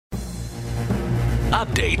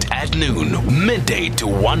Update at noon, midday to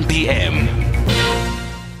 1 p.m.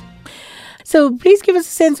 So please give us a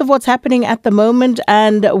sense of what's happening at the moment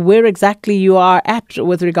and where exactly you are at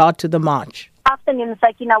with regard to the march. Afternoon,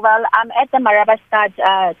 Sakina. Well, I'm at the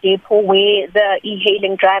Marabastad depot where the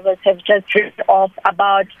e-hailing drivers have just driven off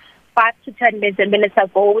about 5 to 10 minutes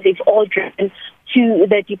ago. They've all driven to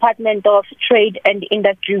the Department of Trade and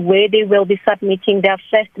Industry where they will be submitting their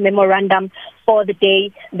first memorandum for the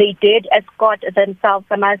day. They did escort themselves.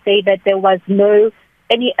 I must say that there was no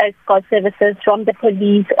any escort services from the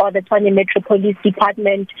police or the Tshwane Metro Police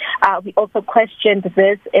Department. We also questioned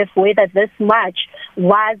this, if whether this march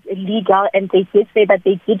was illegal, and they did say that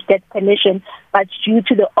they did get permission, but due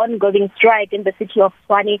to the ongoing strike in the city of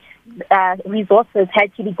Tshwane, resources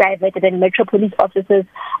had to be diverted, and Metro Police officers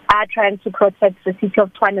are trying to protect the city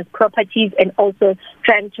of Tshwane's properties and also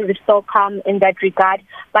trying to restore calm in that regard.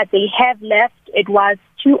 But they have left. It was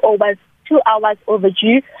 2 hours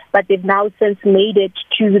overdue, but they've now since made it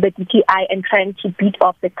to the DTI and trying to beat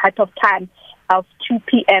off the cut-off time of 2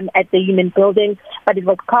 p.m. at the Union Building. But it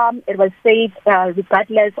was calm, it was safe,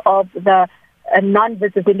 regardless of the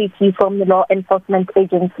non-visibility from the law enforcement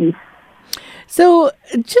agencies. So,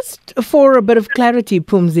 just for a bit of clarity,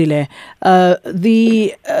 Phumzile,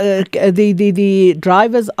 the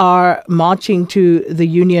drivers are marching to the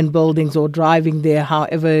union buildings or driving there,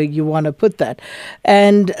 however you want to put that,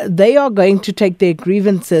 and they are going to take their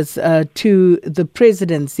grievances to the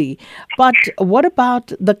presidency. But what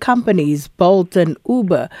about the companies, Bolt and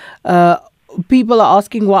Uber? People are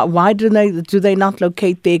asking why do they not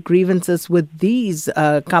locate their grievances with these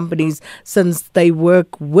companies, since they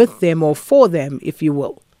work with them or for them, if you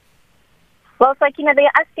will? Well, Sakina, they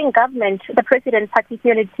are asking government, the president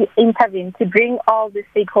particularly, to intervene, to bring all the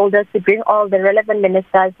stakeholders, to bring all the relevant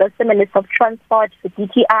ministers, the Minister of Transport, the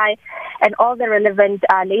DTI, and all the relevant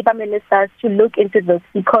labor ministers to look into this,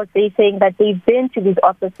 because they're saying that they've been to these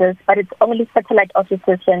offices, but it's only satellite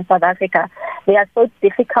offices in South Africa. They are so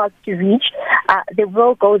difficult to reach. They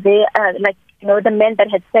will go there, the man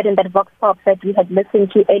that had said in that vox pop that we had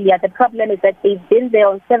listened to earlier. The problem is that they've been there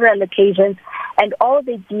on several occasions, and all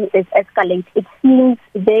they do is escalate. It seems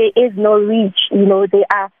there is no reach. They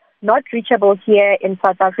are not reachable here in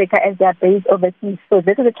South Africa as they are based overseas. So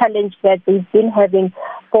this is a challenge that they've been having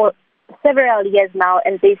for several years now,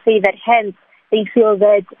 and they say that hence they feel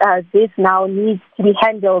that this now needs to be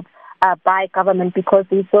handled by government, because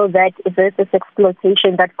they feel that there's this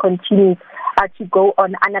exploitation that continues to go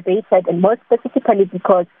on unabated, and more specifically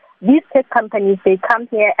because these tech companies, they come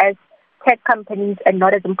here as tech companies and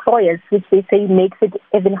not as employers, which they say makes it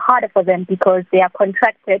even harder for them because they are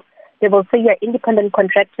contracted. They will say you're independent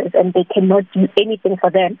contractors and they cannot do anything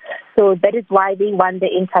for them. So that is why they want the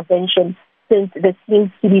intervention, since there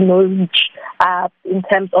seems to be no reach in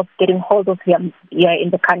terms of getting hold of them here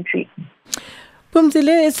in the country.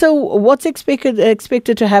 Phumzile, so what's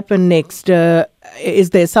expected to happen next? Is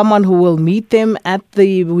there someone who will meet them at the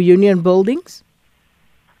union buildings?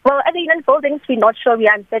 Well, at the union buildings, we're not sure,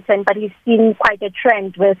 we're uncertain, but we've seen quite a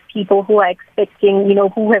trend with people who are expecting,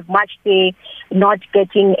 who have marched there, not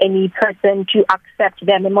getting any person to accept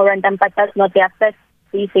their memorandum, but that's not their first.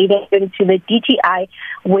 They say they're going to the DTI,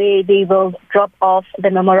 where they will drop off the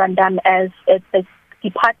memorandum, as it's a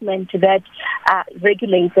department that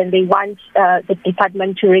regulates, and they want the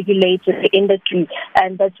department to regulate the industry,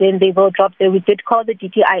 and that's when they will drop there. We did call the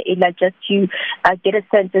DTI just to get a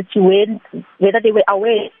sense as to whether they were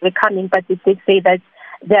aware they were coming, but they did say that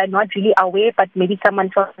they are not really aware, but maybe someone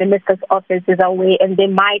from the minister's office is aware, and they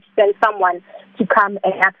might send someone to come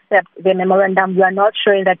and accept the memorandum. We are not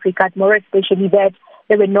sure in that regard, more especially that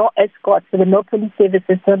there were no escorts, there were no police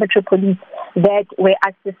services, no Metro Police that were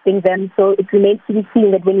assisting them. So it remains to be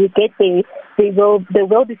seen that when we get there, there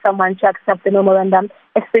will be someone to accept the memorandum.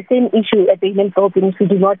 It's the same issue at the union buildings. We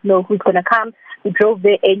do not know who's going to come. We drove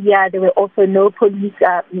there earlier. There were also no police,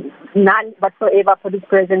 none whatsoever police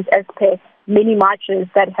presence as per many marches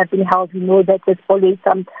that have been held. We know that there's always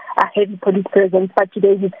some heavy police presence, but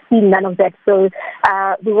today we've seen none of that. So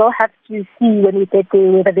we will have to see when we get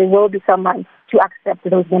there whether there will be someone to accept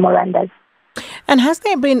those memorandums. And has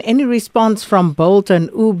there been any response from Bolt and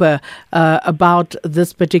Uber about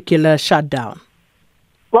this particular shutdown?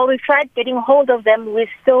 Well, we tried getting hold of them. We're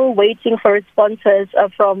still waiting for responses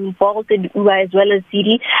from Bolt and Uber as well as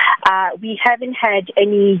Zidi. We haven't had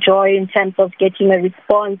any joy in terms of getting a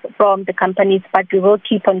response from the companies, but we will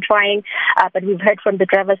keep on trying. But we've heard from the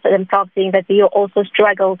drivers themselves saying that they also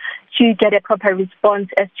struggle to get a proper response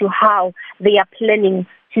as to how they are planning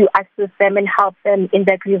to assist them and help them in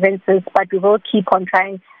their grievances. But we will keep on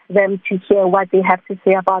trying them to hear what they have to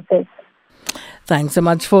say about this. Thanks so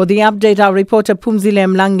much for the update. Our reporter Phumzile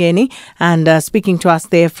Mlangeni, and speaking to us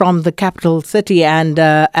there from the capital city, and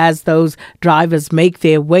as those drivers make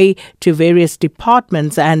their way to various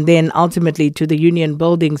departments and then ultimately to the union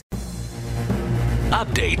buildings.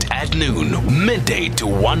 Update at noon, midday to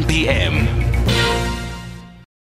 1 p.m.